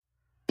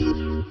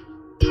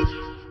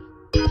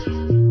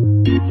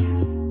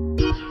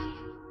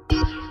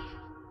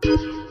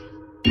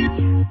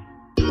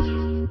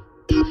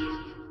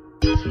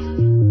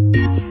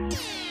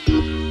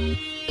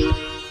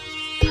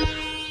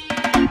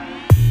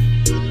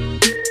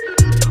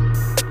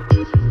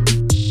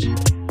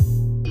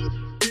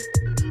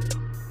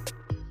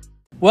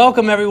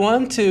Welcome,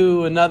 everyone,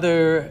 to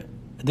another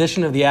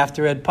edition of the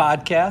After Ed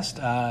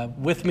podcast.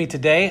 With me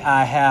today,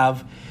 I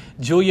have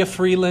Julia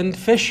Freeland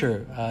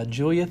Fisher.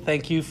 Julia,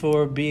 thank you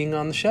for being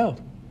on the show.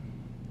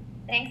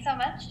 Thanks so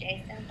much,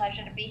 Jason.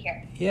 Pleasure to be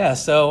here. Yeah,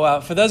 so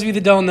for those of you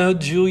that don't know,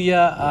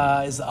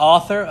 Julia is the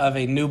author of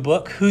a new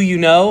book, Who You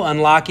Know,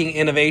 Unlocking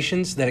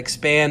Innovations That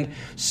Expand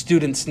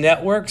Students'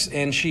 Networks,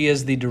 and she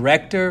is the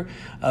Director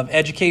of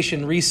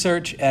Education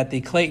Research at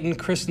the Clayton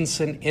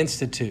Christensen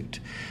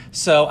Institute.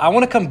 So I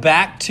want to come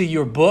back to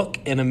your book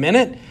in a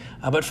minute,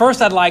 but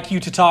first I'd like you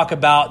to talk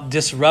about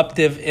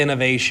disruptive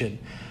innovation.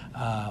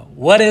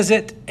 What is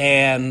it,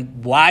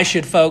 and why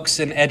should folks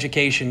in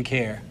education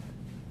care?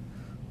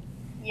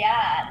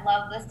 Yeah, I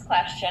love this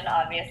question,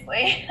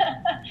 obviously.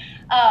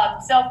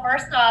 So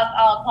first off,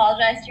 I'll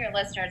apologize to your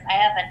listeners. I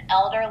have an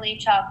elderly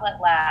chocolate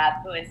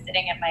lab who is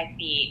sitting at my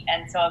feet,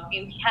 and so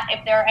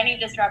if there are any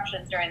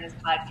disruptions during this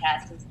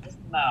podcast, it's just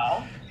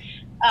Mo.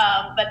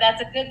 But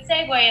that's a good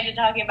segue into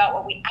talking about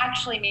what we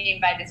actually mean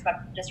by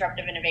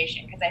disruptive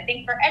innovation, because I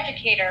think for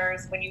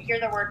educators, when you hear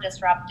the word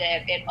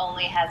disruptive, it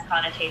only has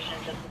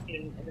connotations of the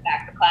student in the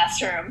back of the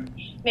classroom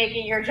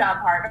making your job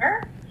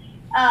harder.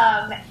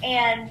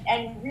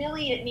 And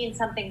really it means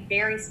something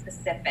very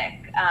specific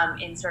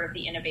in sort of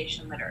the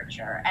innovation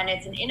literature. And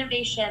it's an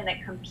innovation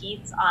that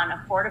competes on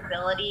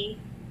affordability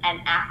and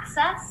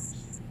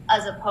access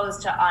as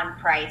opposed to on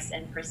price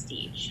and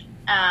prestige.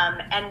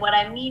 And what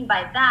I mean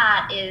by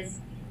that is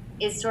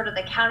sort of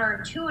the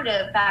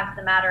counterintuitive fact of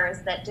the matter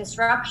is that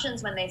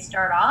disruptions, when they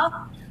start off,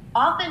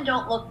 often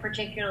don't look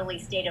particularly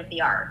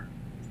state-of-the-art.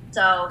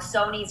 So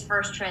Sony's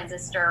first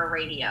transistor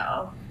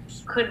radio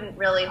couldn't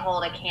really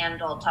hold a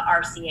candle to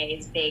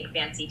RCA's big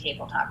fancy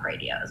tabletop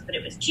radios, but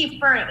it was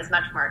cheaper and it was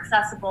much more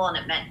accessible, and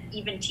it meant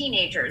even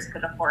teenagers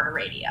could afford a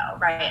radio,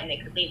 right? And they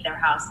could leave their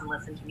house and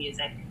listen to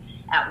music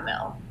at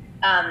will.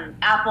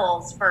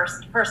 Apple's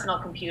first personal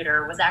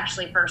computer was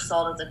actually first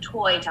sold as a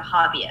toy to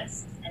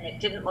hobbyists, and it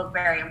didn't look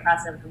very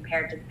impressive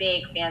compared to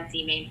big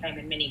fancy mainframe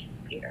and mini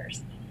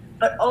computers.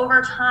 But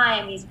over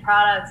time, these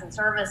products and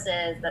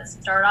services that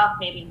start off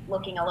maybe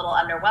looking a little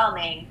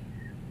underwhelming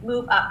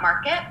move up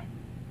market.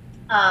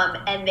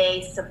 And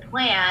they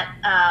supplant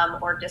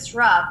or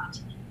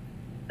disrupt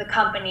the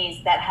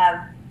companies that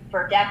have,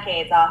 for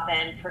decades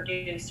often,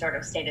 produced sort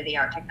of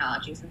state-of-the-art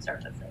technologies and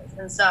services.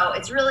 And so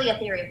it's really a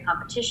theory of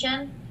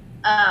competition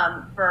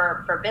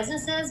for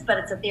businesses, but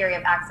it's a theory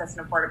of access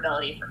and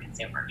affordability for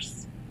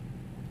consumers.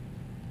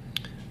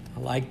 I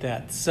like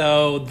that.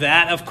 So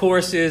that, of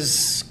course,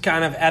 is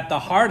kind of at the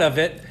heart of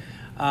it.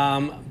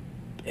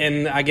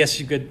 And I guess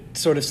you could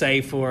sort of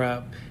say for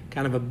a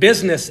kind of a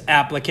business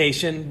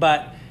application,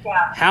 but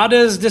yeah. How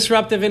does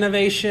disruptive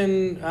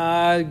innovation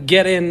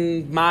get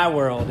in my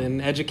world,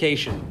 in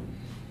education?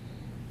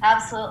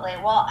 Absolutely.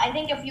 Well, I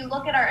think if you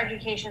look at our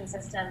education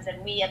systems,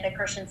 and we at the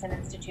Christensen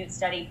Institute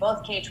study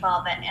both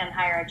K-12 and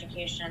higher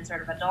education and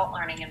sort of adult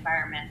learning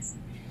environments,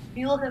 if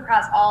you look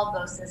across all of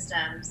those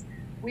systems,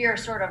 we are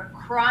sort of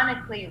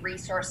chronically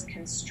resource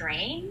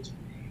constrained.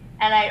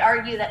 And I'd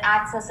argue that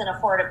access and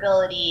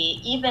affordability,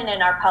 even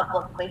in our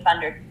publicly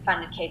funded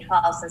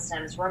K-12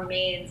 systems,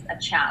 remains a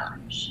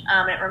challenge.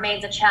 It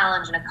remains a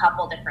challenge in a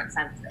couple different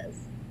senses.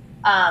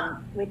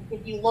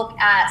 If you look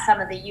at some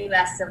of the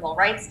U.S. civil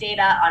rights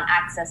data on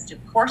access to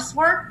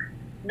coursework,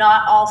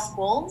 not all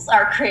schools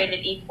are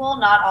created equal.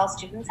 Not all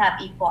students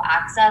have equal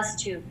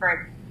access to,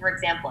 for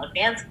example,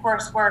 advanced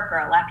coursework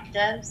or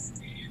electives.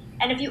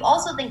 And if you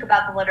also think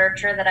about the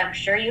literature that I'm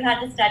sure you had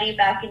to study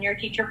back in your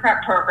teacher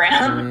prep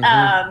program,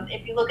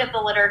 if you look at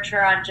the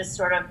literature on just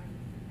sort of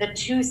the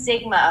 2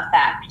 sigma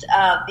effect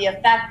of the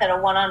effect that a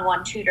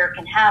one-on-one tutor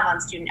can have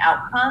on student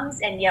outcomes,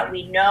 and yet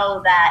we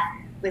know that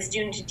with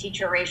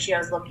student-to-teacher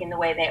ratios looking the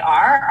way they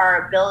are,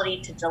 our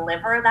ability to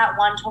deliver that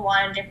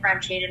one-to-one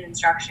differentiated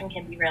instruction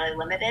can be really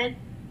limited.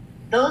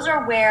 Those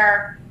are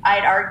where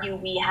I'd argue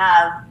we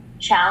have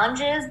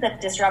challenges that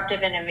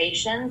disruptive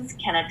innovations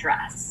can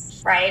address.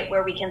 Right,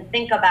 where we can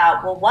think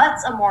about, well,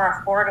 what's a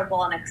more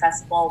affordable and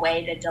accessible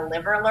way to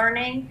deliver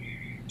learning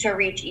to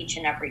reach each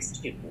and every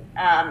student?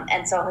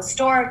 And so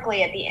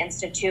historically at the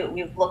Institute,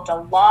 we've looked a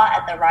lot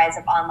at the rise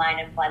of online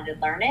and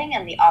blended learning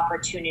and the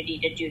opportunity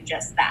to do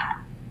just that.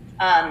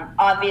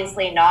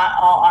 Obviously, not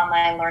all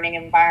online learning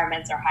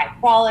environments are high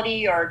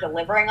quality or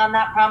delivering on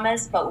that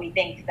promise, but we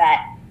think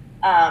that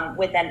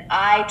with an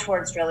eye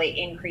towards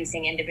really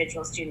increasing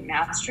individual student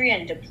mastery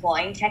and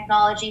deploying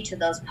technology to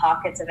those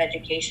pockets of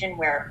education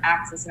where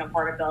access and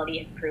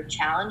affordability prove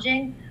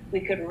challenging, we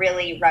could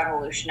really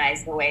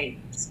revolutionize the way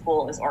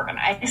school is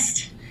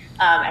organized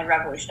and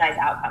revolutionize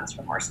outcomes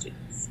for more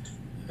students.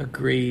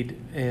 Agreed.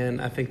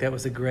 And I think that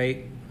was a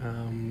great,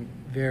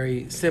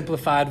 very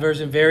simplified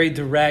version, very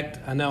direct.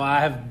 I know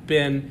I have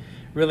been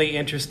really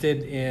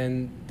interested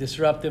in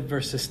disruptive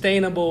versus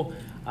sustainable.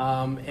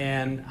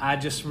 And I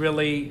just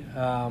really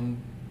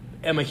am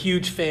a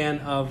huge fan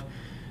of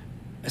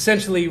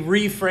essentially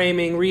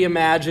reframing,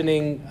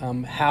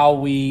 reimagining how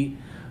we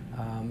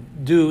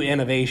do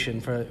innovation,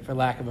 for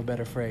lack of a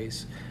better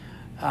phrase.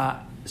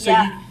 So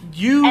yeah.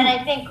 you And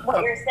I think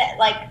what you're saying,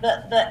 like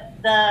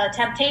the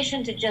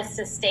temptation to just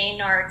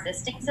sustain our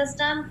existing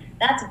system,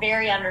 that's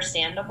very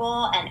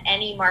understandable. And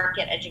any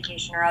market,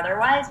 education or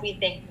otherwise, we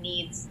think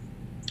needs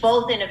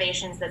both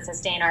innovations that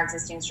sustain our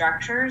existing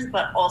structures,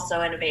 but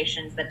also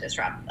innovations that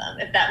disrupt them,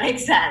 if that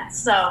makes sense.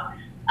 So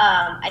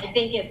I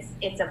think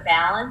it's a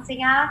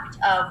balancing act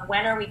of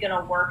when are we going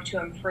to work to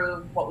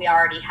improve what we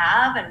already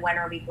have, and when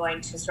are we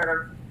going to sort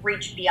of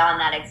reach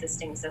beyond that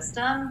existing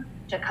system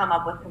to come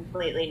up with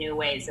completely new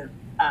ways of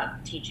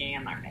teaching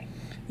and learning.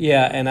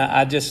 Yeah, and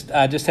I just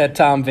had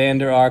Tom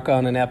Vander Ark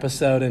on an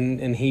episode,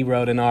 and he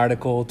wrote an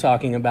article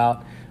talking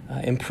about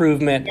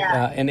improvement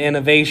and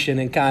innovation,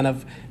 and kind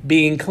of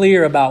being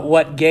clear about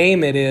what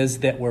game it is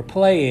that we're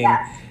playing.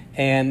 Yes.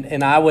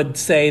 And I would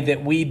say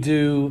that we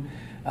do,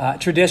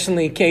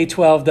 traditionally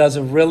K-12 does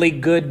a really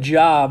good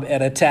job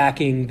at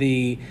attacking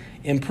the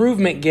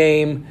improvement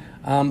game,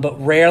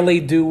 but rarely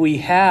do we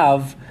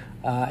have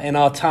an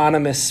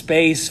autonomous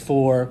space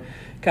for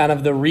kind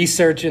of the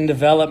research and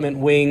development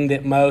wing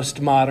that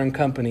most modern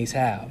companies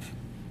have.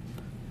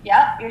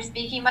 Yep, you're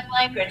speaking my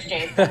language,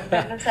 Jason. Couldn't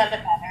have said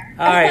it better.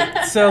 All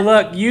right, so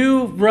look,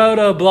 you wrote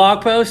a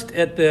blog post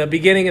at the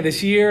beginning of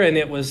this year, and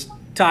it was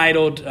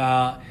titled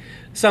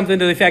something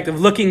to the effect of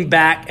looking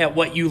back at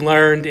what you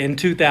learned in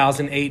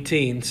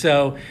 2018.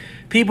 So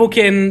people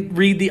can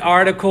read the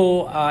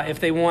article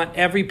if they want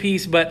every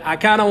piece, but I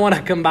kind of want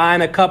to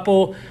combine a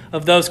couple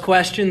of those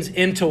questions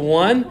into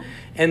one.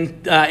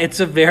 And it's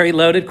a very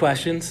loaded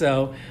question.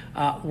 So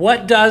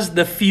what does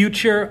the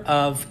future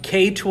of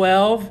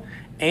K-12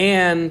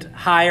 and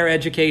higher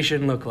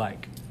education look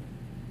like?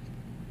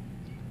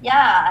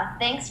 Yeah,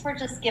 thanks for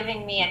just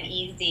giving me an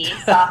easy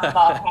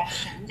softball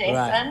question,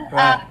 Jason.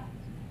 Right.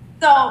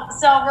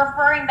 So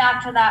referring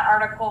back to that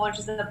article, which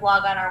is in the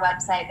blog on our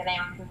website that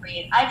anyone can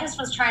read, I just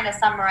was trying to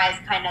summarize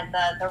kind of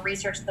the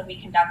research that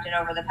we conducted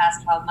over the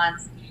past 12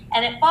 months.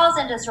 And it falls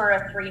into sort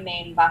of three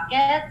main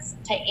buckets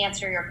to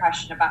answer your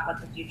question about what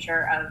the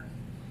future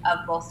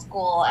of both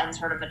school and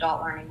sort of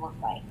adult learning look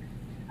like.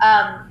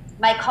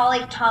 My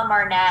colleague Tom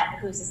Arnett,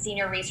 who's a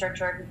senior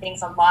researcher who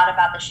thinks a lot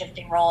about the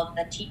shifting role of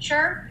the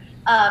teacher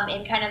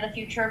in kind of the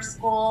future of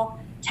school,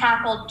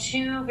 tackled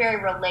two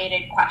very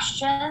related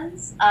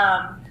questions,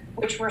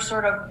 which were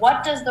sort of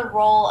what does the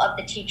role of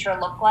the teacher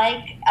look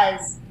like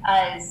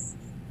as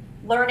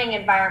learning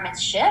environments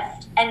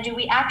shift, and do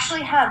we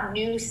actually have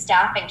new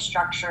staffing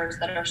structures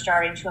that are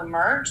starting to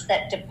emerge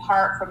that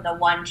depart from the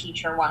one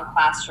teacher, one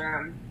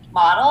classroom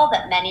model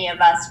that many of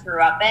us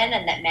grew up in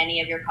and that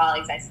many of your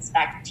colleagues, I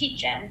suspect,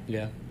 teach in?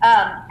 Yeah.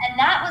 And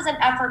that was an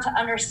effort to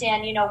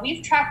understand,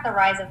 we've tracked the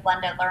rise of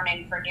blended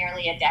learning for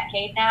nearly a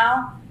decade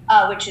now,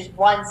 which is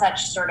one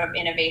such sort of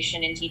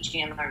innovation in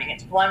teaching and learning.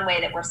 It's one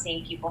way that we're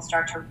seeing people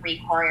start to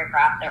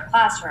re-choreograph their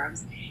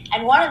classrooms.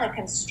 And one of the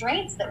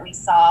constraints that we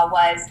saw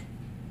was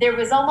there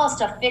was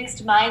almost a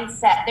fixed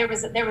mindset. There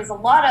was a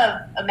lot of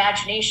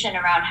imagination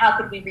around how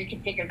could we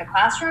reconfigure the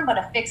classroom, but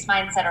a fixed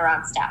mindset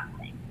around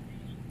staffing.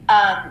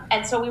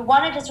 And so we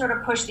wanted to sort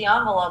of push the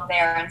envelope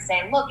there and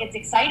say, look, it's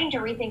exciting to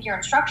rethink your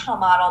instructional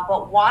model,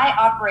 but why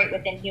operate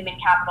within human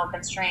capital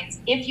constraints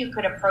if you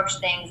could approach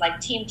things like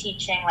team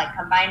teaching, like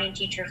combining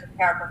teachers with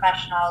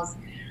paraprofessionals,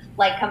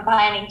 like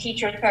combining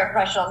teachers,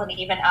 paraprofessionals, and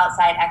even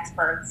outside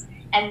experts,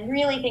 and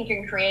really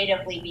thinking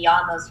creatively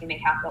beyond those human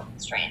capital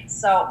constraints.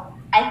 So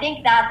I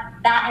think that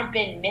had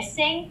been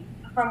missing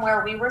from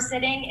where we were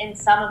sitting in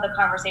some of the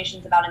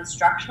conversations about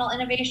instructional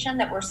innovation,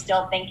 that we're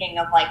still thinking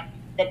of like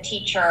the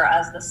teacher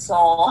as the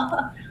sole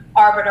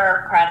arbiter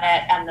of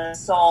credit and the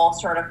sole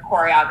sort of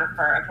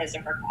choreographer of his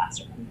or her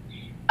classroom.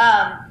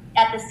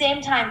 At the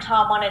same time,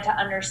 Tom wanted to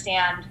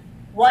understand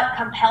what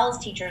compels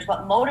teachers,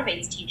 what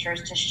motivates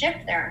teachers to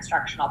shift their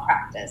instructional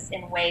practice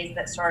in ways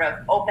that sort of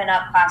open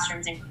up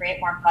classrooms and create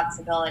more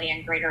flexibility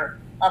and greater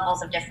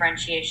levels of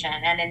differentiation.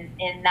 And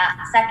in that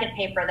second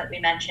paper that we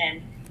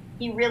mentioned,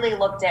 he really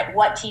looked at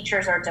what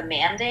teachers are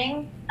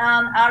demanding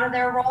out of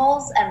their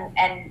roles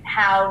and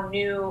how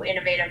new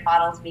innovative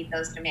models meet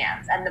those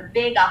demands. And the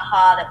big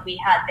aha that we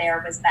had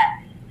there was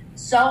that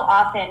so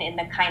often in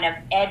the kind of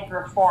ed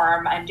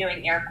reform, I'm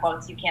doing air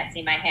quotes, you can't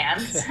see my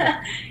hands,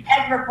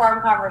 ed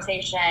reform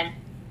conversation,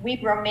 we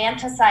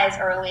romanticize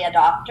early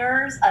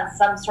adopters as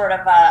some sort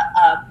of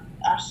a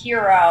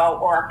hero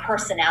or a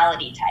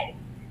personality type.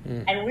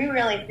 And we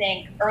really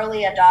think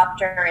early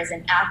adopter is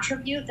an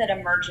attribute that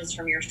emerges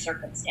from your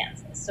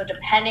circumstances. So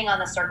depending on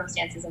the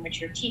circumstances in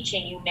which you're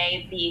teaching, you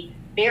may be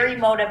very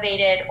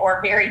motivated or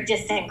very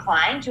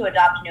disinclined to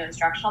adopt a new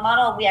instructional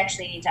model. We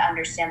actually need to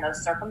understand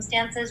those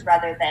circumstances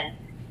rather than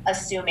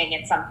assuming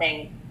it's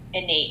something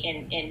innate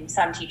in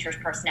some teachers'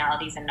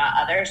 personalities and not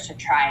others to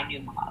try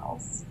new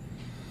models.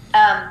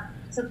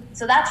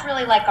 So that's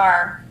really like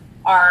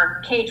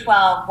our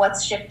K-12,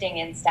 what's shifting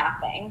in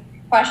staffing.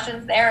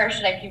 Questions there, or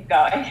should I keep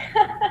going?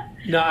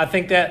 No, I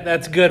think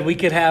that's good. We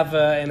could have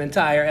an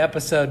entire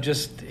episode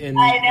just in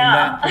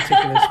that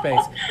particular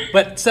space.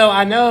 But so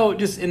I know, and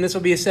this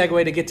will be a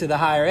segue to get to the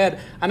higher ed,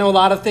 I know a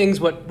lot of things,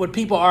 what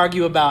people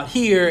argue about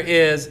here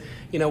is,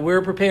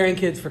 we're preparing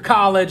kids for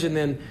college, and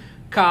then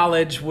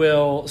college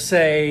will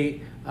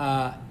say,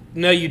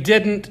 no, you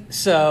didn't.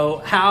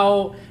 So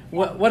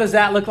what does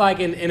that look like?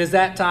 And is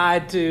that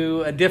tied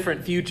to a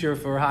different future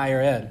for higher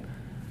ed?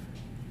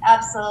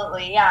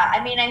 Absolutely, yeah.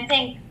 I mean, I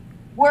think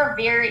we're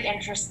very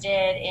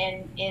interested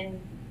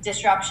in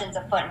disruptions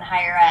afoot in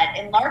higher ed,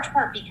 in large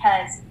part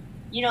because,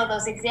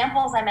 those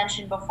examples I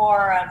mentioned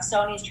before of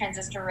Sony's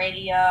transistor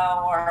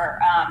radio or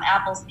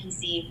Apple's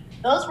PC,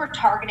 those were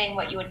targeting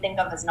what you would think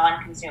of as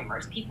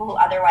non-consumers, people who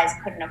otherwise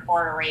couldn't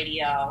afford a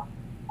radio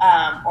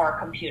or a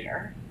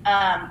computer.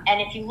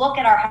 And if you look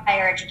at our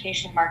higher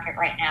education market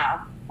right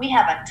now, we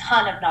have a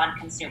ton of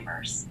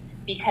non-consumers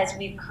because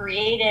we've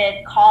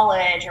created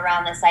college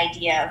around this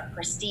idea of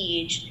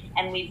prestige,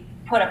 and we've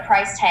put a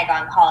price tag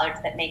on college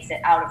that makes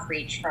it out of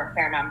reach for a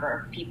fair number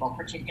of people,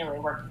 particularly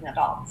working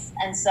adults.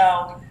 And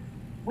so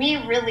we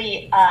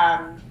really,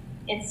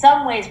 in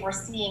some ways, we're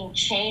seeing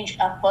change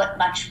afoot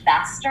much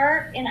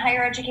faster in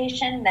higher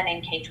education than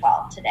in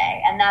K-12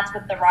 today. And that's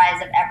with the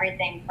rise of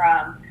everything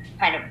from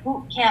kind of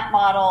boot camp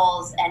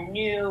models and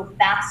new,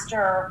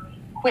 faster,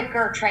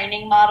 quicker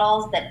training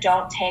models that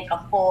don't take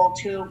a full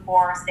 2,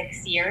 4,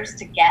 6 years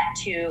to get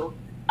to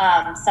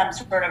some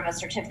sort of a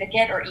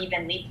certificate or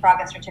even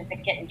leapfrog a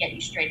certificate and get you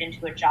straight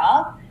into a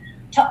job,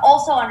 to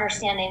also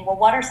understanding, well,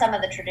 what are some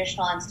of the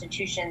traditional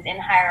institutions in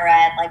higher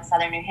ed, like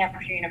Southern New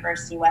Hampshire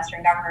University,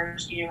 Western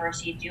Governors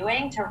University,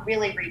 doing to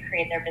really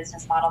recreate their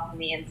business model from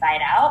the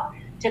inside out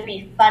to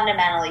be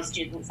fundamentally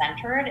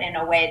student-centered in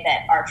a way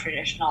that our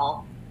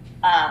traditional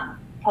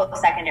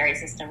post-secondary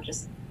system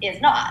just is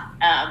not,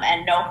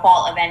 and no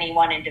fault of any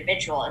one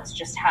individual. It's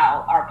just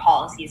how our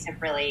policies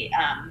have really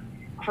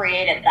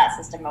created that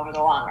system over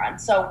the long run.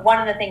 So one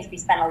of the things we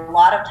spent a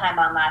lot of time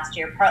on last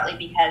year, partly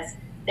because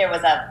there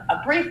was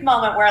a brief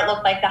moment where it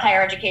looked like the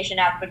Higher Education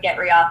Act would get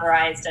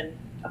reauthorized, and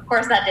of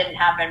course that didn't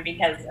happen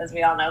because, as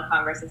we all know,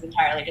 Congress is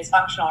entirely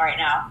dysfunctional right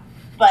now.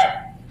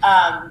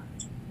 But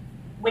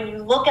when you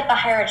look at the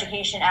Higher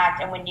Education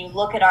Act and when you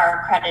look at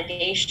our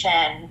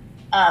accreditation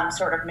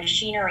sort of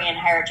machinery in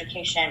higher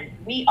education,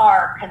 we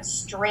are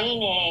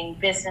constraining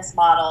business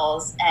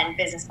models and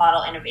business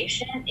model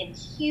innovation in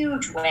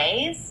huge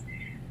ways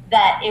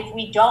that if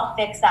we don't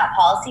fix that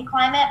policy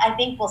climate, I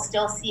think we'll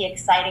still see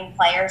exciting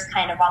players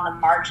kind of on the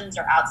margins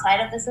or outside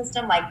of the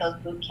system, like those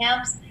boot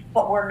camps,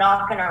 but we're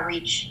not going to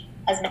reach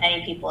as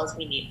many people as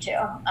we need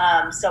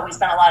to. So we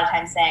spent a lot of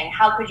time saying,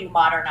 how could you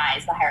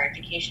modernize the Higher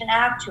Education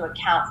Act to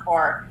account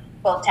for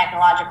both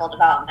technological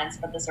developments,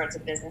 but the sorts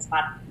of business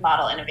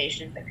model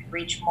innovations that could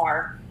reach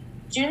more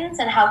students,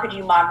 and how could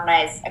you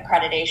modernize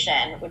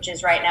accreditation, which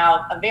is right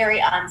now a very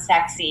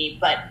unsexy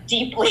but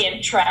deeply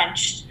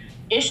entrenched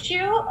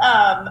issue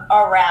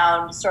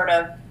around sort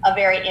of a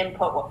very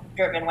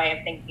input-driven way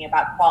of thinking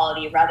about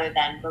quality rather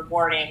than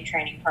rewarding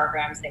training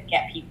programs that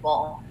get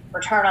people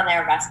return on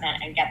their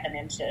investment and get them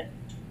into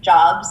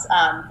jobs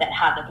that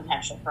have the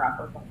potential for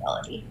upward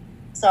mobility.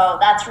 So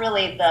that's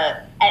really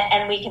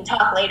and we can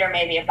talk later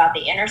maybe about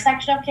the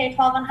intersection of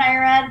K-12 and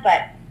higher ed,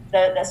 but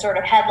the sort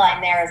of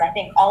headline there is I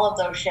think all of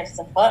those shifts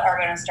afoot are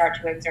going to start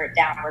to exert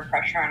downward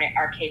pressure on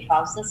our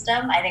K-12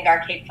 system. I think our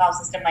K-12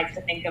 system likes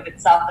to think of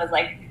itself as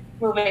like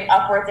moving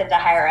upwards into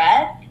higher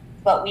ed,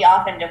 but we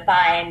often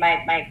define,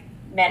 my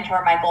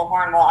mentor Michael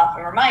Horn will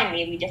often remind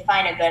me, we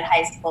define a good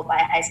high school by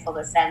a high school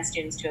that sends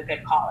students to a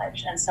good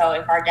college. And so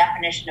if our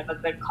definition of a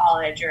good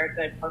college or a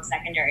good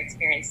post-secondary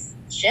experience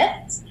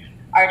shifts,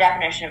 our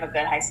definition of a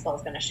good high school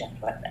is going to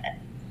shift with it.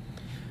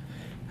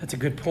 That's a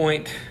good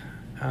point.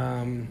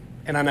 And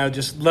I know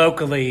just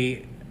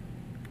locally,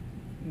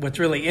 what's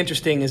really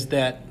interesting is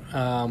that,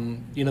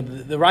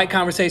 the right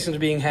conversations are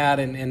being had,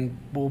 and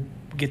we'll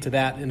get to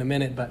that in a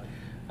minute, but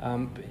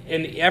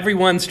in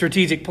everyone's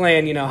strategic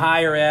plan,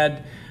 higher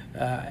ed,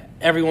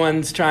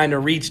 everyone's trying to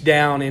reach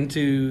down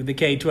into the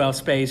K-12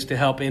 space to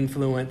help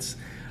influence.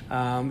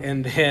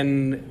 And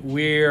then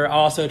we're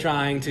also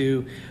trying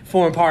to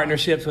form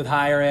partnerships with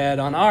higher ed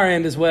on our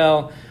end as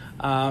well.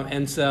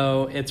 And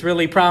so it's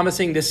really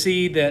promising to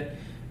see that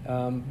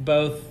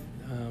both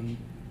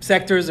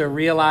sectors are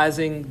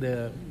realizing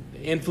the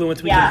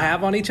influence we can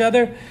have on each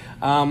other.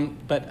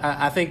 But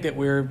I think that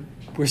we're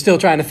still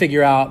trying to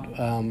figure out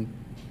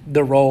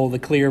the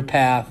clear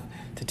path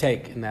to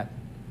take in that.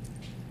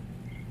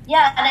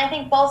 Yeah, and I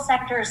think both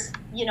sectors,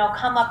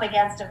 come up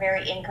against a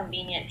very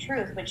inconvenient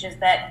truth, which is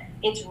that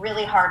it's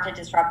really hard to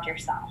disrupt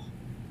yourself.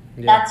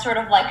 Yeah. That's sort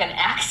of like an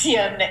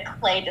axiom that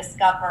Clay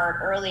discovered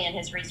early in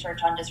his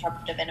research on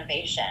disruptive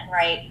innovation,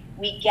 right?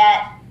 We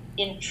get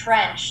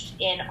entrenched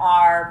in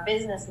our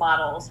business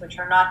models, which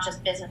are not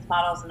just business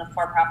models in the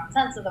for-profit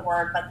sense of the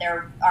word, but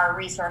they're our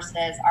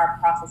resources, our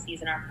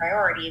processes, and our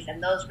priorities,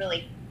 and those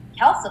really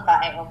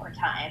calcify over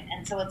time.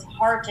 And so it's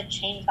hard to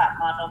change that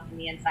model from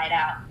the inside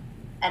out.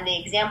 And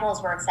the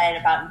examples we're excited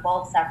about in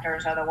both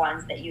sectors are the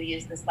ones that you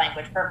used this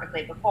language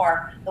perfectly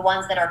before, the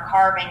ones that are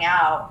carving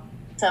out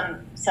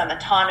some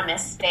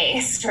autonomous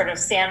space, sort of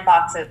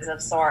sandboxes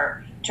of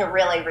sort, to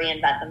really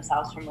reinvent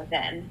themselves from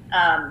within,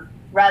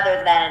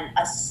 rather than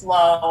a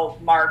slow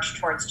march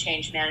towards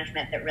change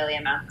management that really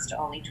amounts to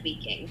only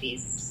tweaking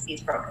these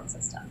broken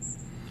systems.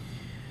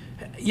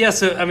 Yeah,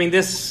 so I mean,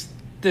 this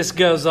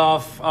goes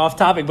off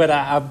topic, but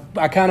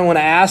I kind of want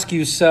to ask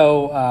you.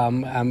 So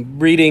I'm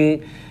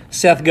reading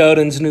Seth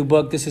Godin's new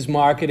book, This is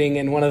Marketing,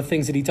 and one of the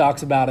things that he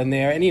talks about in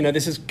there, and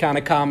this is kind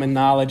of common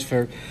knowledge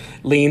for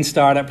lean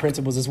startup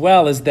principles as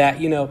well, is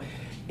that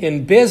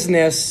in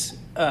business,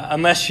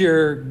 unless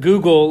you're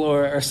Google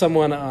or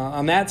someone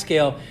on that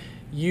scale,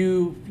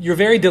 you're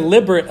very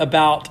deliberate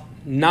about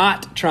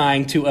not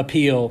trying to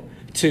appeal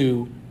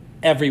to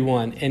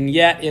everyone. And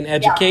yet in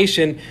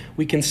education,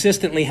 we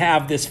consistently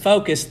have this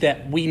focus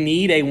that we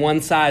need a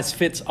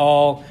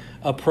one-size-fits-all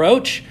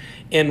approach.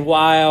 And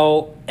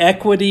while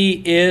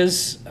equity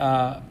is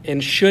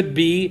and should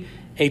be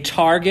a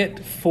target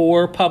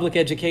for public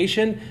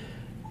education,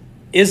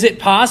 is it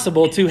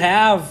possible to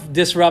have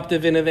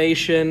disruptive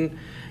innovation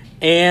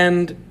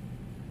and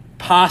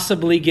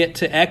possibly get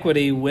to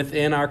equity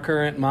within our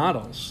current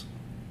models?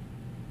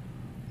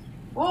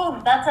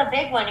 Ooh, that's a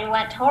big one. You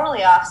went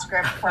totally off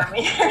script for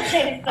me there,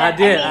 Jason.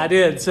 I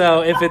did.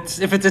 So if it's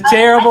a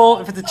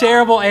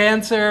terrible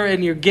answer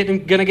and you're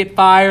gonna get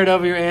fired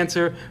over your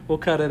answer, we'll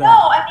cut it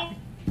off.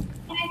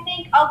 I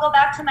think I'll go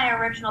back to my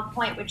original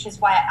point, which is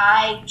why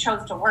I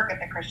chose to work at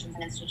the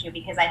Christensen Institute,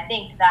 because I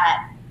think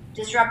that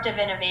disruptive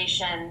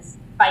innovations,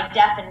 by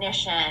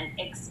definition,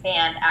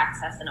 expand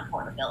access and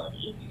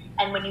affordability.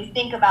 And when you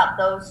think about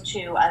those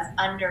two as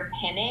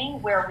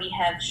underpinning where we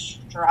have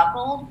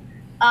struggled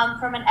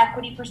from an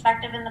equity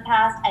perspective in the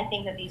past, I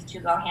think that these two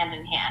go hand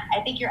in hand.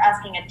 I think you're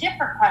asking a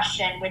different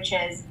question, which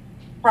is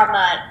from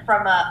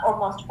a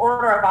almost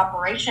order of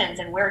operations,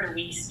 and where do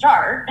we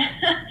start?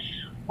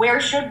 Where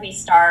should we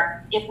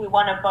start if we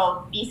want to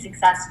both be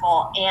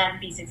successful and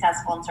be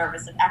successful in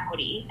service of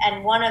equity?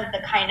 And one of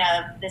the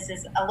this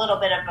is a little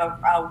bit of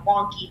a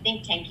wonky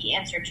think tanky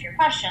answer to your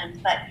questions,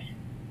 but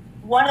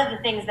one of the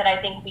things that I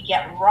think we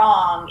get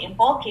wrong in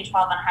both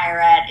K-12 and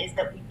higher ed is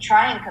that we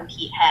try and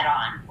compete head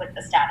on with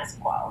the status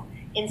quo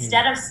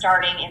instead of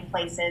starting in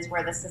places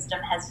where the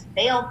system has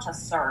failed to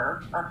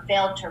serve or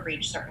failed to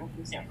reach certain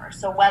consumers.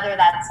 So whether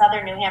that's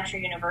Southern New Hampshire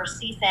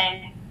University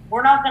saying,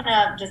 we're not going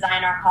to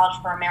design our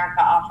College for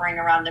America offering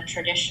around the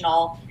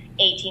traditional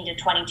 18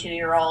 to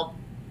 22-year-old,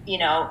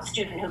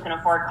 student who can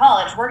afford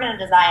college. We're going to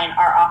design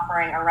our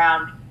offering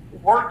around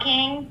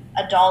working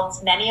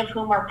adults, many of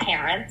whom are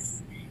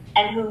parents,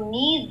 and who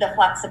need the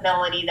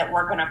flexibility that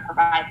we're going to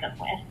provide them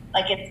with.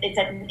 Like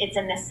it's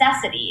a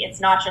necessity.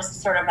 It's not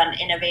just sort of an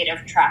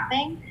innovative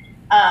trapping,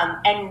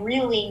 and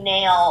really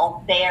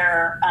nail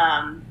their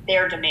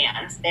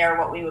demands, their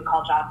what we would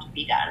call job to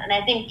be done. And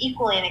I think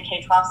equally in the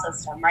K-12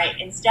 system, right?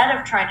 Instead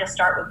of trying to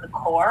start with the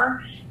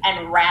core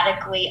and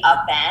radically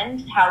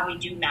upend how we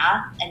do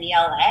math and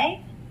ELA,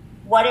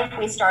 what if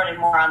we started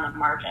more on the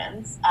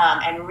margins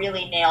and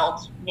really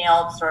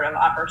nailed sort of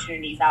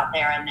opportunities out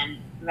there, and then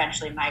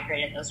eventually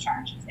migrated those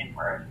challenges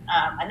inward.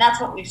 And that's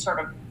what we've sort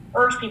of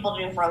urged people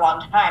to do for a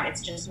long time.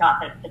 It's just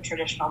not the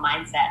traditional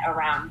mindset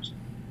around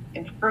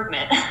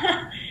improvement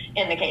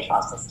in the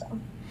K-12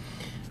 system.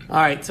 All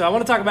right, so I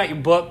want to talk about your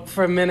book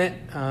for a minute.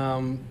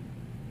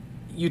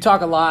 You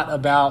talk a lot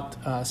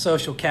about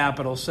social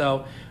capital.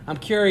 So I'm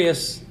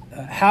curious,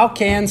 how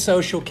can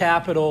social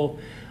capital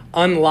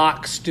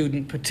unlock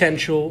student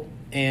potential,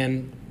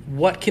 and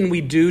what can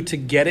we do to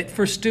get it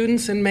for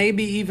students, and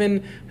maybe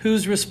even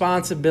whose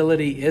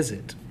responsibility is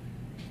it?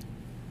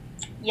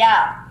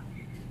 Yeah.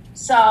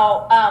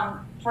 So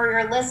for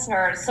your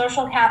listeners,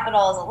 social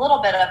capital is a little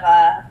bit of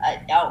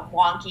a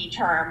wonky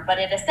term, but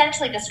it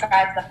essentially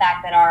describes the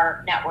fact that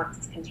our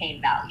networks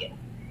contain value.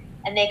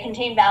 And they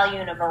contain value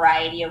in a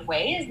variety of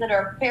ways that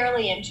are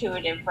fairly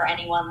intuitive for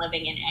anyone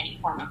living in any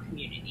form of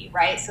community,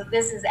 right? So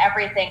this is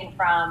everything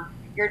from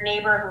your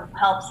neighbor who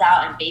helps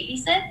out and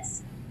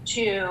babysits,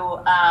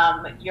 to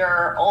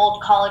your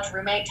old college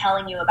roommate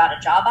telling you about a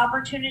job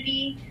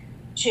opportunity,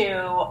 to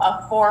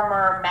a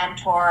former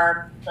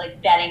mentor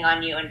like betting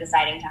on you and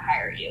deciding to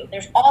hire you.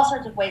 There's all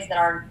sorts of ways that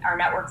our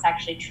networks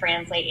actually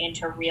translate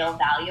into real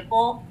value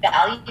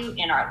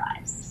in our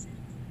lives.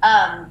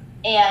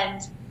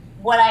 And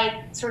what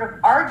I sort of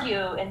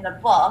argue in the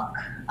book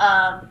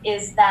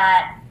is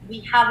that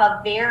we have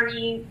a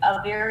very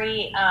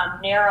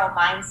narrow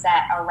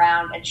mindset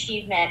around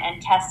achievement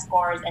and test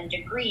scores and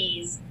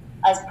degrees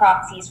as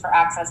proxies for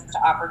access to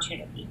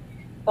opportunity.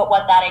 But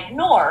what that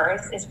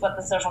ignores is what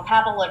the social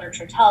capital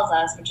literature tells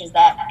us, which is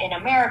that in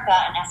America,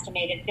 an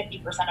estimated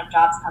 50% of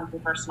jobs come through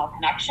personal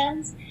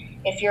connections.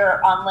 If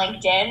you're on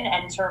LinkedIn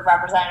and sort of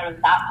representative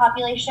of that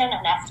population,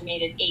 an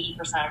estimated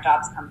 80% of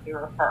jobs come through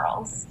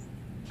referrals.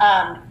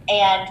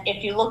 And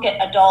if you look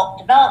at adult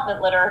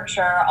development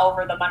literature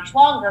over the much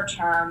longer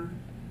term,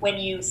 when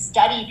you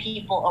study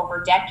people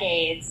over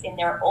decades in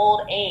their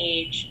old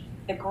age,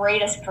 the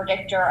greatest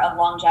predictor of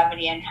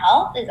longevity and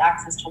health is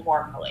access to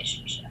warm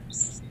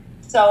relationships.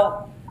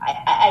 So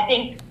I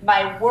think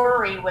my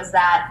worry was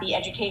that the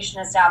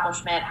education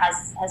establishment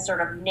has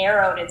sort of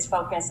narrowed its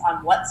focus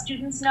on what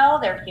students know,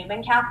 their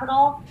human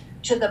capital,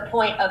 to the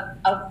point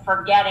of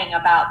forgetting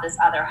about this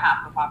other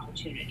half of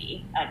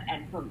opportunity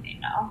and whom they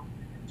know.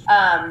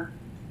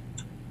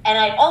 And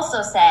I'd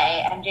also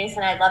say, and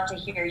Jason, I'd love to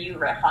hear you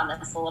riff on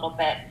this a little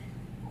bit.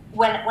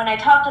 When I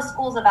talk to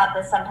schools about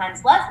this,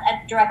 sometimes less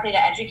directly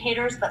to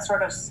educators, but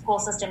sort of school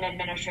system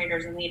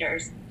administrators and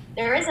leaders,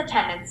 there is a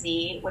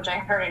tendency, which I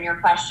heard in your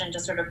question, to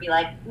sort of be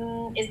like,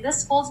 is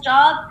this school's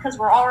job? Because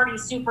we're already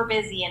super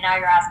busy and now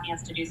you're asking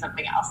us to do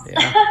something else. Yeah.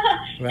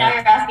 Right. Now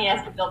you're asking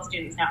us to build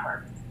students'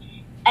 networks.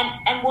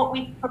 And what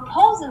we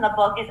propose in the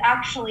book is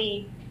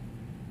actually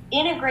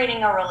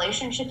integrating a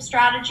relationship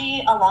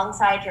strategy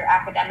alongside your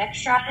academic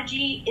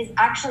strategy is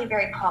actually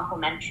very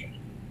complementary.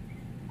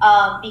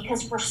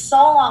 Because for so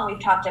long we've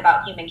talked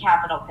about human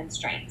capital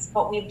constraints,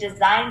 but we've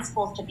designed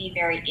schools to be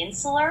very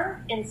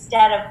insular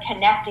instead of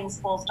connecting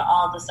schools to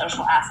all of the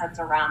social assets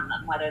around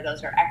them, whether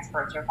those are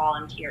experts or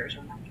volunteers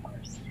or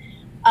mentors.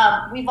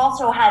 We've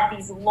also had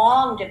these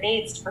long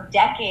debates for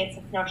decades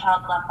since No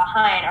Child Left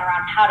Behind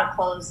around how to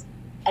close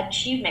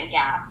achievement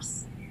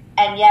gaps.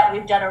 And yet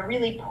we've done a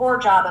really poor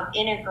job of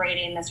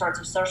integrating the sorts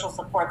of social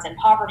supports and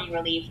poverty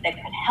relief that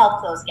could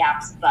help those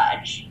gaps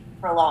budge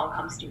for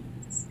low-income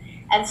students.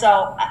 And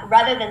so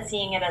rather than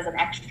seeing it as an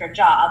extra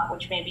job,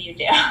 which maybe you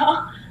do,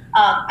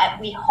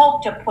 we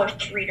hope to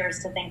push readers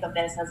to think of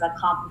this as a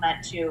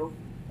complement to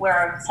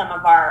where some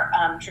of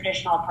our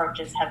traditional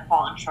approaches have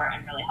fallen short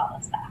and really held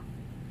us back.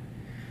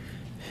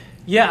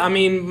 Yeah, I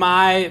mean,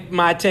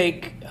 my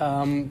take,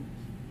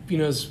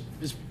 is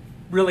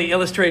really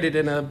illustrated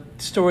in a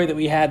story that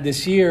we had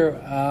this year.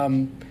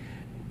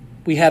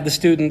 We had the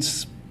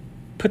students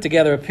put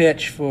together a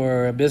pitch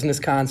for a business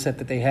concept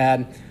that they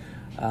had,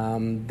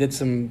 did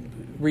some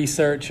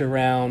research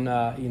around,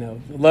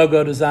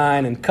 logo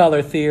design and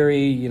color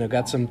theory,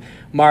 got some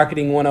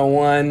marketing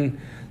 101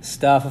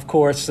 stuff, of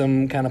course,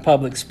 some kind of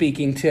public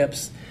speaking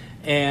tips.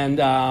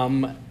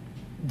 And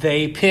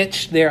they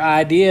pitched their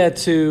idea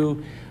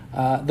to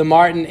the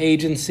Martin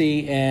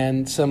Agency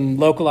and some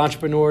local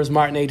entrepreneurs.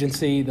 Martin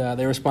Agency,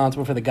 they're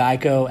responsible for the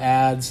Geico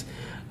ads.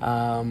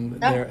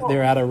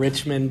 They're out of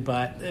Richmond.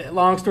 But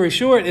long story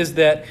short is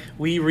that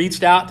we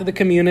reached out to the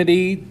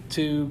community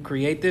to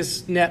create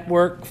this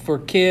network for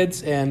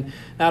kids. And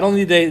not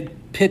only did they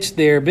pitch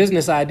their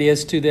business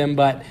ideas to them,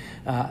 but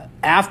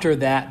after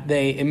that,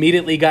 they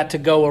immediately got to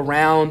go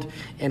around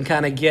and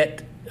kind of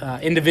get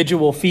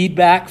individual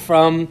feedback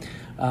from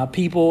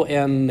people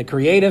in the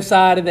creative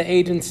side of the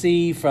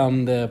agency,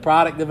 from the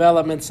product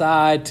development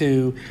side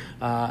to,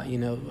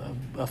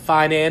 a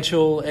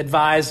financial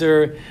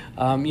advisor,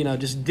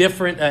 just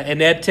different,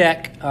 an ed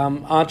tech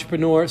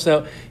entrepreneur.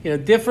 So,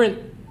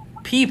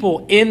 different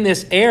people in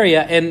this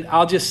area. And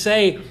I'll just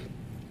say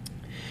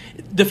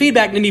the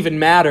feedback didn't even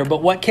matter,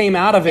 but what came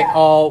out of it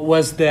all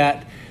was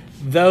that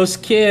those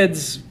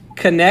kids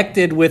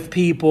connected with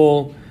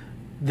people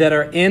that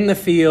are in the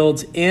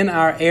fields in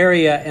our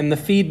area, and the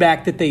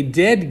feedback that they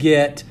did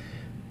get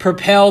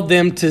propelled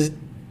them to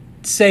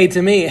say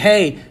to me,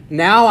 hey,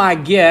 now I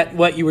get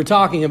what you were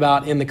talking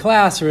about in the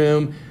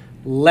classroom.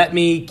 Let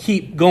me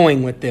keep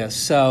going with this.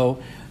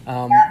 So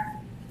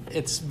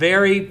it's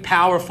very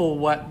powerful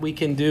what we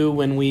can do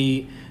when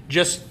we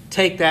just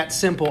take that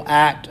simple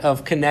act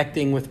of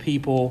connecting with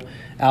people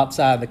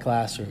outside the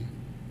classroom.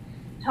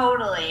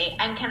 Totally.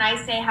 And can I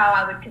say how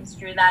I would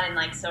construe that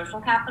in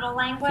social capital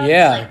language?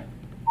 Yeah.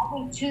 I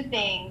think two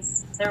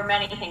things. There were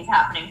many things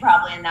happening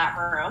probably in that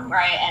room,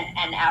 right,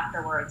 and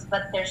afterwards.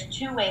 But there's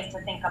two ways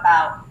to think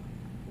about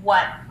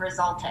what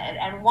resulted.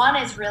 And one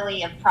is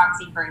really a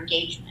proxy for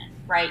engagement,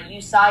 right?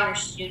 You saw your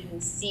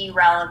students see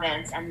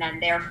relevance and then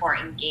therefore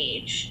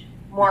engage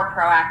more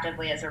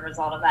proactively as a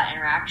result of that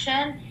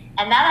interaction.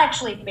 And that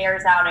actually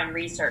bears out in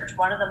research.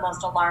 One of the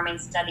most alarming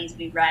studies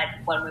we read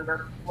when we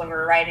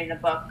were writing the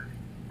book,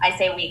 I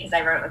say we because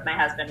I wrote it with my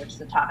husband, which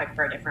is a topic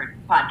for a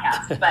different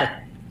podcast, but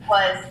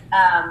was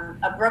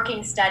a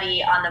Brookings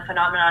study on the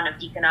phenomenon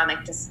of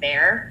economic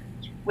despair,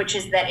 which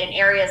is that in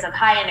areas of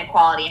high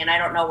inequality, and I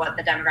don't know what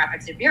the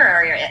demographics of your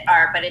area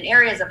are, but in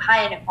areas of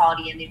high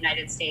inequality in the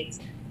United States,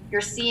 you're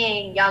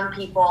seeing young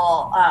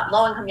people,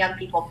 low-income young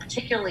people,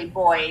 particularly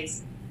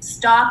boys,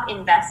 stop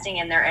investing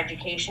in their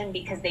education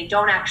because they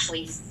don't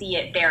actually see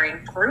it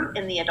bearing fruit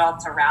in the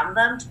adults around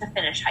them to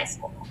finish high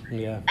school.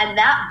 Yeah. And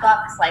that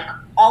bucks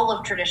all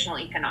of traditional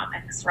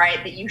economics,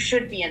 right? That you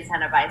should be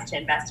incentivized to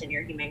invest in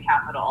your human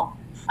capital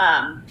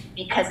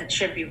because it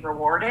should be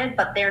rewarded,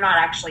 but they're not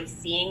actually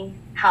seeing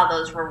how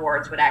those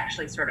rewards would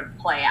actually sort of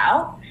play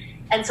out.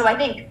 And so I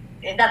think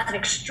that's an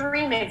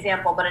extreme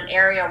example, but an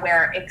area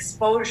where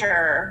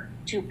exposure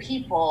to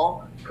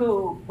people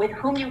with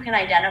whom you can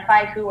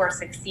identify who are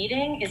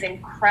succeeding is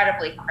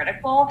incredibly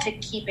critical to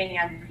keeping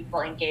young people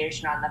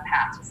engaged and on the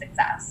path to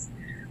success.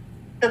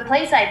 The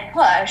place I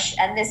push,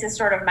 and this is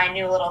sort of my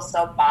new little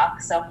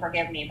soapbox, so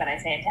forgive me, but I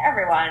say it to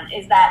everyone,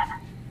 is that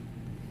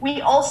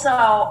we also,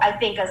 I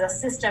think, as a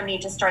system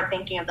need to start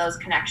thinking of those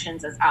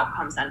connections as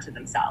outcomes unto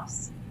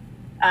themselves,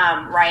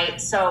 right?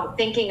 So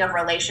thinking of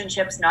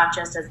relationships not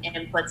just as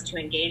inputs to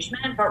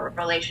engagement, but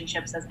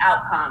relationships as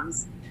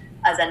outcomes.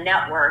 as a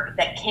network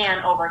that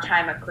can over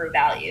time accrue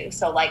value.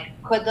 So like,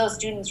 could those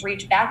students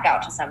reach back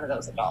out to some of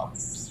those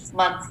adults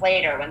months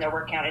later when they're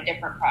working on a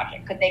different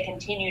project? Could they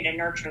continue to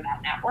nurture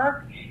that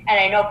network? And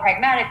I know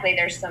pragmatically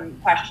there's some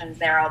questions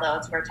there, although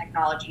it's where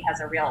technology has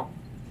a real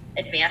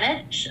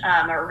advantage,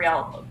 or a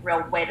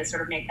real way to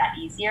sort of make that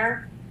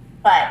easier.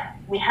 But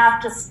we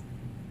have to,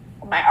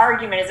 my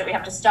argument is that we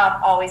have to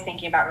stop always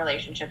thinking about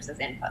relationships as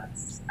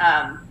inputs,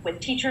 with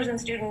teachers and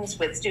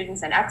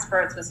students and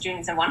experts, with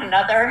students and one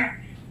another,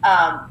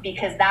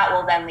 because that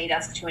will then lead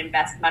us to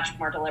invest much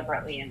more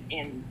deliberately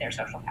in their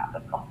social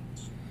capital.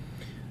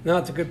 No,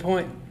 that's a good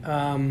point.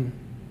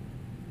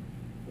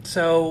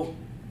 So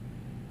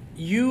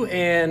you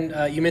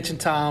and you mentioned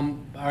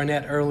Tom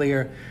Arnett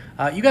earlier.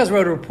 You guys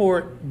wrote a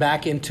report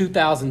back in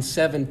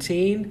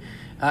 2017,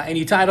 and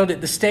you titled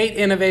it The State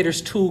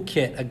Innovators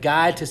Toolkit, A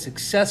Guide to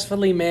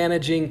Successfully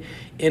Managing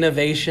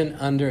Innovation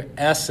Under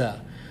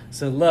ESSA.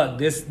 So look,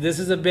 this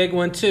is a big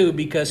one too,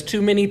 because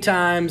too many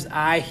times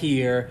I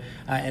hear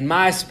in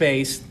my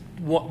space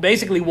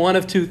basically one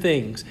of two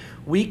things.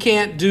 We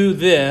can't do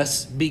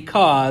this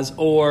because,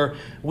 or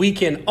we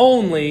can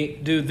only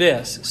do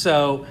this.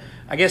 So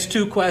I guess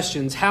two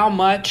questions. How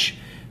much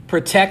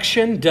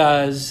protection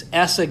does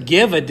ESSA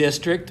give a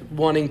district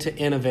wanting to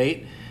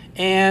innovate?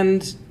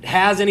 And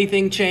has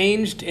anything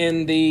changed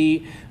in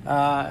the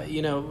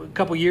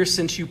couple years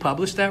since you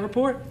published that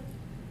report?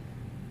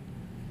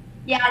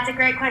 Yeah, it's a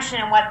great question.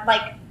 And what,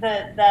 like,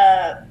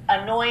 the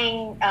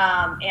annoying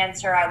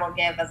answer I will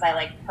give as I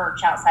like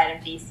perch outside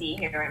of DC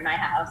here in my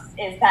house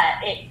is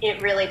that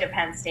it really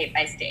depends state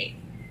by state,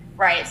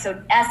 right?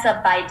 So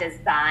ESSA by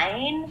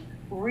design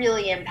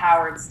really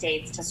empowered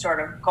states to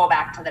sort of go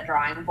back to the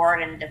drawing board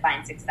and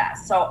define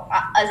success. So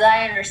as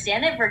I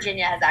understand it,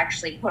 Virginia has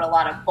actually put a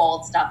lot of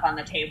bold stuff on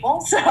the table.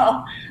 So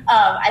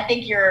I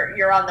think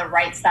you're on the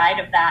right side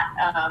of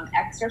that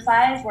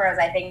exercise, whereas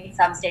I think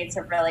some states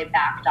have really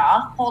backed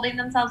off holding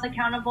themselves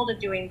accountable to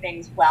doing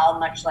things well,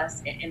 much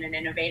less in an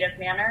innovative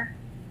manner.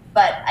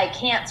 But I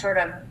can't sort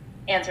of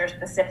answer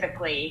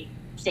specifically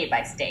state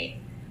by state.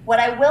 What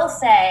I will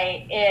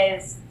say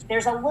is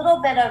there's a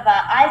little bit of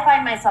I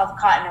find myself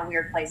caught in a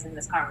weird place in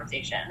this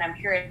conversation, and I'm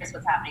curious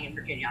what's happening in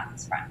Virginia on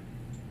this front.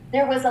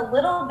 There was a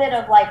little bit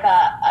of like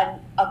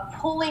a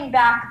pulling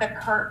back the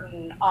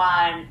curtain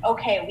on,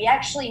 okay, we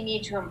actually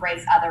need to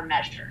embrace other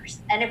measures.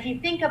 And if you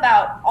think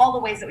about all the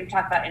ways that we've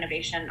talked about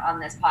innovation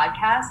on this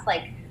podcast,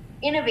 like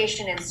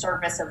innovation in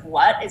service of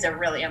what is a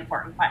really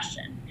important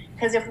question.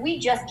 Because if we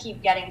just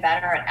keep getting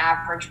better at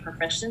average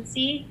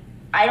proficiency,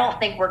 I don't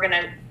think we're going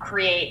to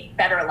create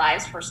better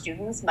lives for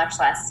students, much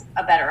less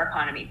a better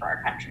economy for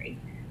our country.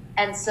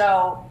 And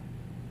so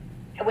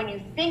when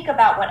you think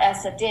about what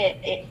ESSA did,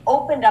 it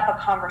opened up a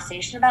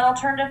conversation about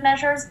alternative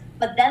measures,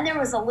 but then there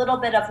was a little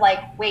bit of like,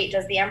 wait,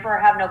 does the emperor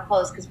have no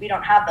clothes? Because we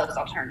don't have those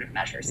alternative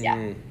measures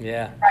yet.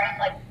 Yeah. Right?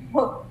 Like,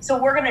 so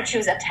we're going to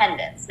choose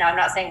attendance. Now, I'm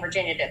not saying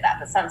Virginia did that,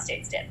 but some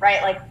states did,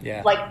 right?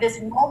 Like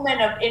this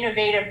moment of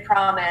innovative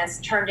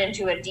promise turned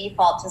into a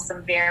default to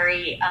some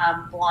very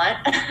blunt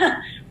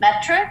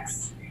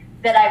metrics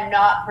that I'm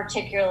not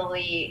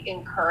particularly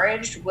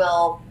encouraged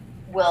will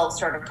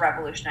sort of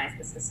revolutionize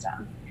the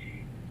system.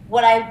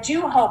 What I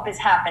do hope is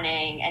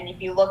happening, and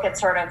if you look at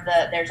sort of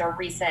there's a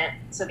recent,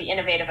 so the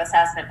innovative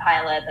assessment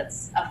pilot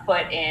that's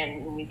afoot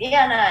in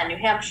Louisiana and New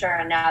Hampshire,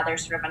 and now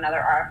there's sort of another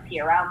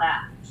RFP around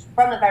that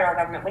from the federal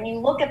government. When you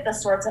look at the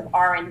sorts of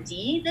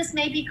R&D this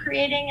may be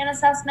creating an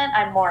assessment,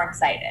 I'm more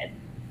excited.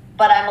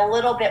 But I'm a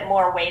little bit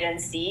more wait and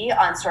see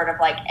on sort of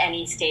like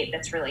any state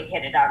that's really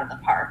hit it out of the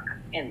park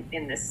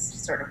in this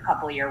sort of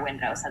couple year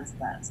window since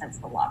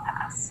the law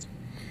passed.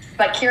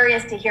 But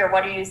curious to hear,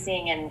 what are you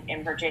seeing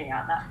in Virginia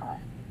on that front?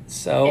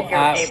 So if you're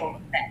able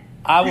to say.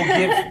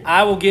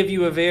 I will give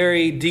you a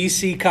very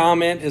DC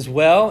comment as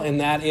well,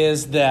 and that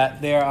is that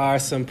there are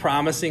some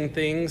promising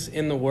things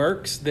in the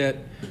works that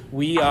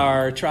we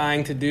are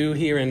trying to do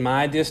here in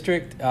my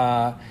district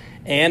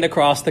and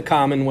across the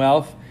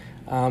Commonwealth.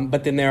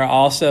 But then there are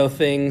also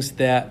things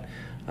that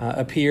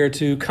appear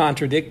to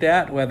contradict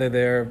that, whether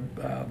they're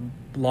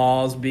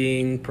laws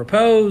being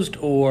proposed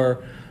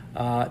or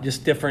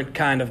just different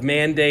kind of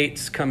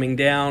mandates coming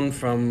down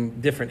from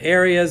different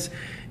areas.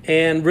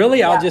 And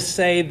really, I'll just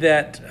say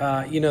that,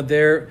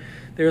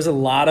 there's a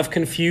lot of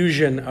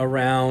confusion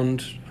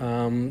around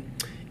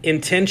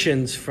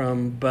intentions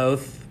from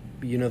both,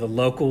 the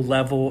local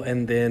level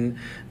and then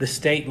the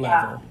state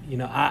level.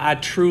 I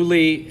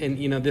truly,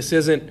 and, this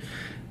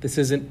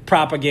isn't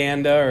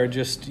propaganda or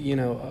just,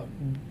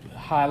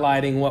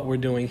 highlighting what we're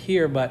doing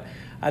here, but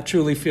I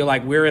truly feel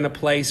like we're in a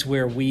place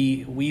where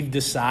we've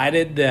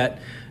decided that,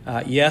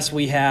 yes,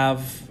 we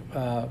have,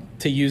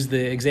 to use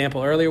the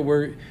example earlier,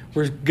 we're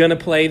going to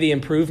play the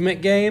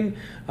improvement game,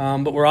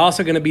 but we're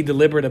also going to be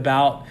deliberate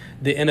about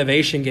the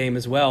innovation game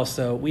as well.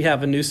 So we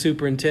have a new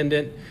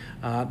superintendent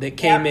that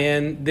came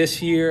in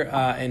this year,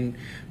 and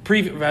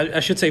I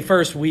should say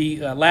first,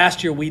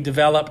 last year we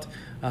developed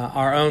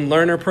our own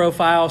learner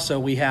profile, so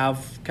we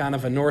have kind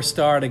of a North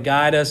Star to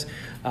guide us.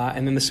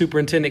 And then the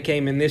superintendent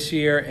came in this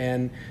year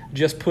and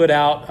just put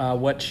out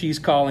what she's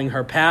calling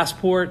her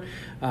passport,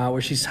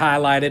 where she's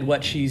highlighted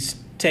what she's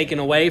taken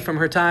away from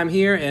her time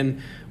here and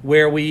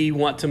where we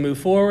want to move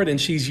forward. And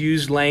she's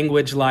used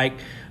language like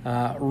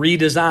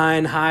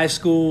redesign high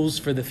schools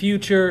for the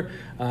future,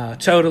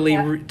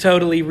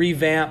 totally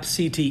revamp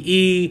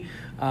CTE,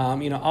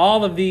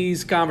 all of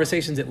these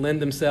conversations that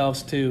lend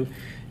themselves to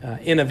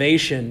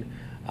innovation.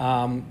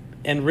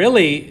 And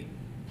really,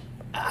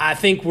 I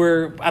think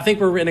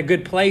we're in a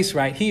good place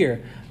right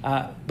here.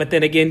 But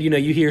then again,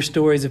 you hear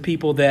stories of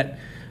people that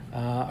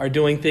are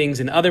doing things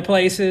in other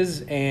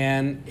places,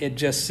 and it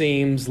just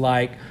seems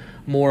like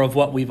more of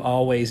what we've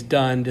always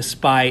done,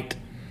 despite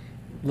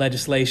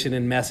legislation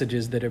and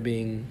messages that are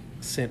being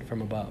sent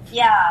from above.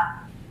 Yeah.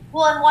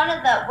 Well, and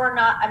we're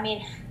not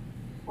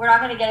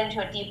going to get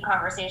into a deep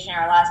conversation in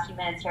our last few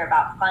minutes here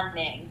about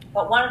funding,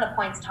 but one of the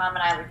points Tom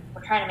and I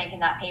were trying to make in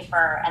that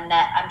paper, and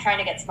that I'm trying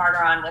to get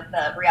smarter on with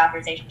the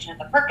reauthorization of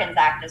the Perkins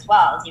Act as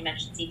well, as you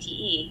mentioned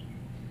CTE,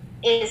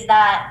 is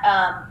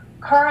that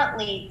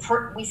currently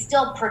we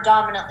still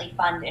predominantly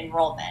fund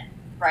enrollment,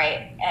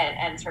 right?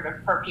 And sort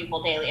of per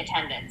pupil daily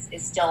attendance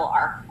is still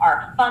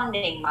our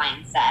funding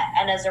mindset.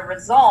 And as a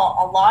result,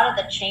 a lot of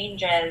the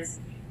changes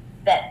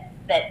that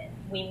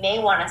we may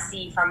want to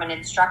see from an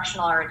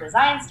instructional or a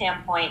design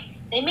standpoint,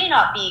 they may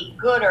not be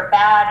good or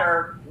bad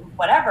or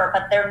whatever,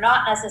 but they're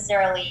not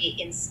necessarily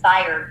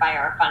inspired by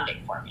our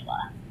funding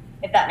formula,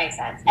 if that makes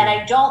sense. And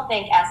I don't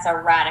think ESSA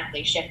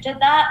radically shifted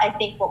that. I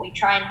think what we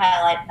try and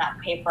highlight in that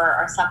paper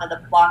are some of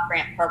the block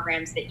grant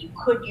programs that you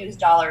could use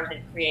dollars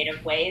in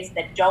creative ways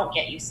that don't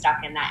get you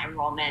stuck in that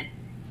enrollment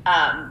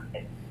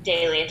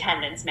daily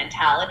attendance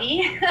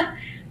mentality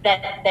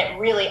that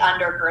really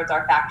undergirds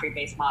our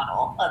factory-based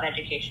model of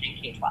education in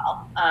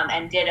K-12.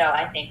 And ditto,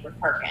 I think, with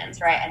Perkins,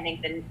 right? I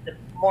think the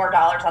more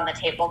dollars on the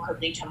table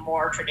could lead to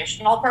more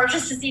traditional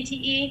approaches to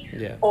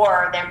CTE,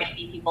 or there may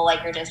be people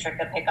like your district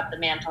that pick up the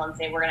mantle and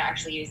say, we're going to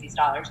actually use these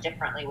dollars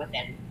differently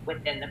within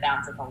the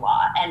bounds of the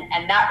law.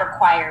 And that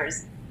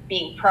requires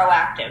being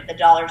proactive. The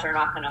dollars are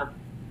not going to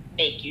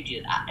make you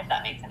do that, if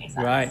that makes any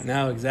sense. Right.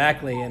 No,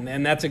 exactly.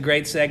 And that's a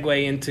great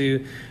segue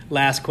into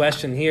last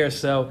question here.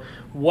 So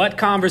what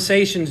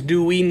conversations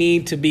do we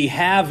need to be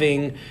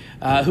having,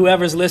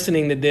 whoever's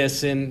listening to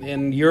this,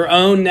 in your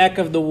own neck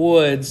of the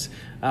woods,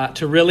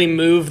 to really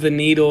move the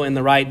needle in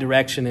the right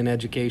direction in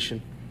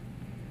education?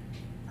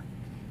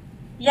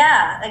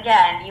 Yeah,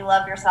 again, you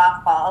love your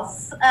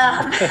softballs.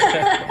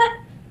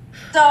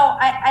 So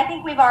I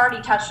think we've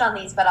already touched on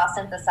these, but I'll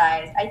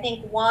synthesize. I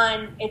think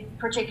one,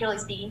 particularly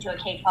speaking to a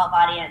K-12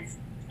 audience,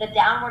 the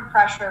downward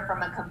pressure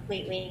from a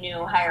completely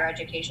new higher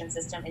education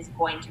system is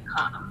going to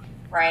come,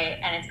 right?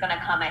 And it's going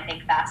to come, I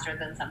think, faster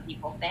than some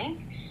people think.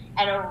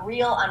 And a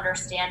real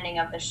understanding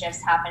of the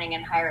shifts happening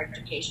in higher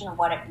education and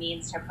what it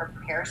means to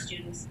prepare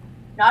students,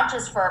 not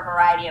just for a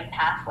variety of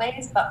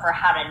pathways, but for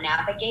how to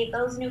navigate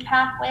those new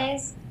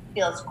pathways,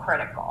 feels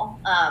critical.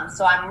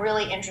 So I'm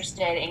really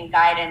interested in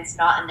guidance,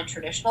 not in the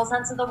traditional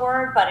sense of the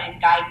word, but in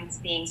guidance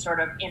being sort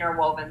of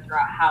interwoven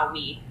throughout how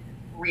we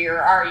rear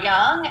our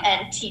young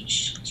and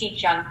teach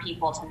young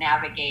people to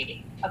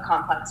navigate a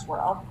complex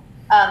world.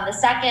 The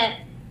second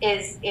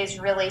is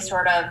really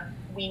sort of,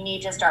 we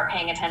need to start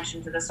paying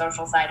attention to the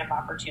social side of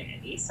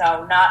opportunity.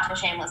 So not to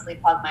shamelessly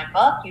plug my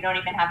book, you don't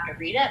even have to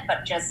read it,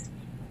 but just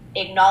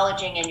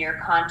acknowledging in your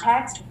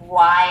context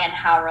why and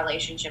how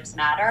relationships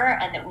matter,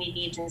 and that we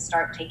need to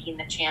start taking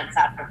the chance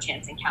out of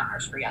chance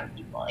encounters for young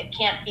people. It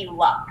can't be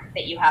luck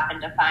that you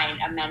happen to find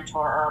a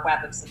mentor or a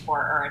web of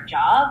support or a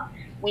job.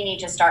 We need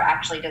to start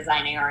actually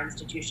designing our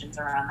institutions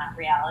around that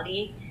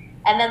reality.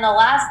 And then the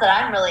last that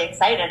I'm really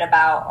excited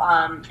about,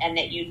 and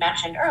that you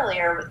mentioned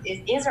earlier,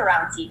 is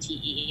around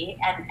CTE.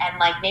 And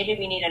like, maybe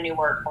we need a new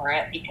word for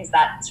it, because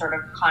that sort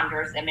of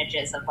conjures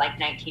images of like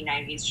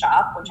 1990s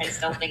shop, which I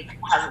still think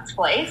has its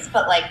place.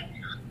 But like,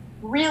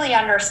 really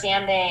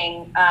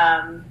understanding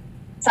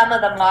some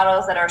of the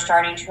models that are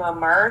starting to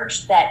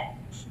emerge that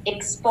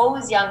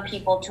expose young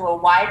people to a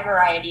wide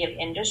variety of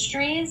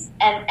industries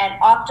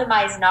and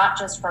optimize not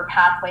just for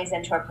pathways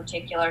into a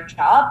particular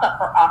job, but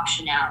for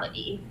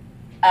optionality.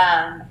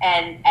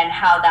 And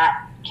how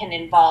that can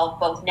involve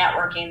both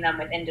networking them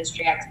with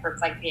industry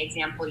experts, like the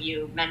example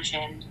you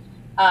mentioned,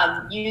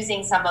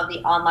 using some of the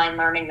online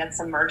learning that's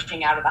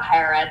emerging out of the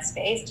higher ed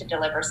space to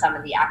deliver some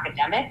of the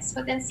academics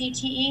within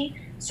CTE,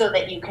 so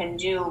that you can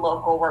do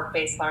local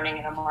work-based learning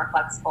in a more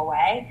flexible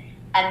way.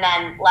 And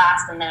then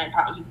last, and then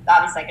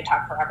obviously I could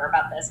talk forever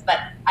about this, but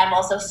I'm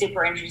also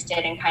super interested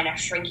in kind of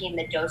shrinking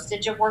the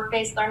dosage of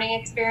work-based learning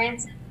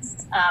experiences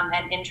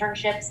and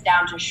internships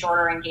down to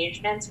shorter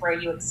engagements where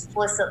you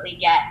explicitly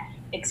get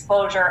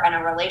exposure and a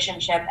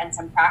relationship and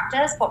some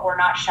practice, but we're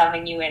not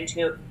shoving you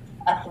into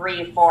a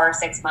 3, 4,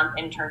 6 month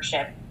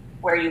internship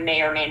where you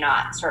may or may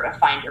not sort of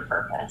find your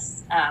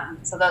purpose.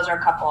 So those are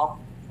a couple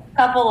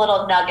couple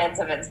little nuggets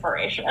of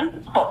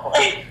inspiration,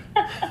 hopefully.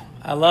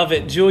 I love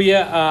it.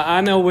 Julia,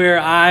 I know where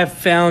I've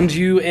found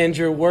you and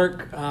your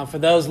work. For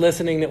those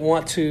listening that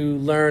want to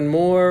learn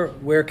more,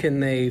 where can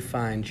they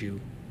find you?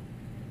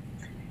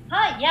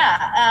 Hi,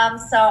 yeah.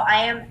 So I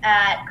am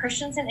at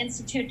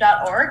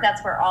christenseninstitute.org.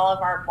 That's where all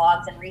of our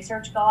blogs and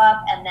research go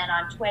up. And then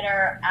on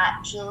Twitter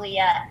at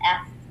Julia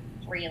F.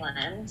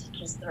 Freeland.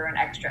 Just threw an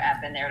extra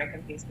F in there to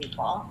confuse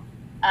people.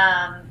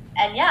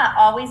 And yeah,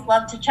 always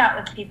love to chat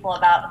with people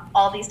about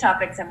all these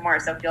topics and more.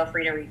 So feel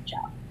free to reach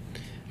out.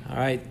 All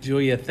right,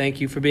 Julia, thank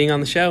you for being on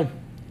the show.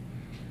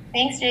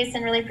 Thanks,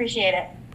 Jason. Really appreciate it.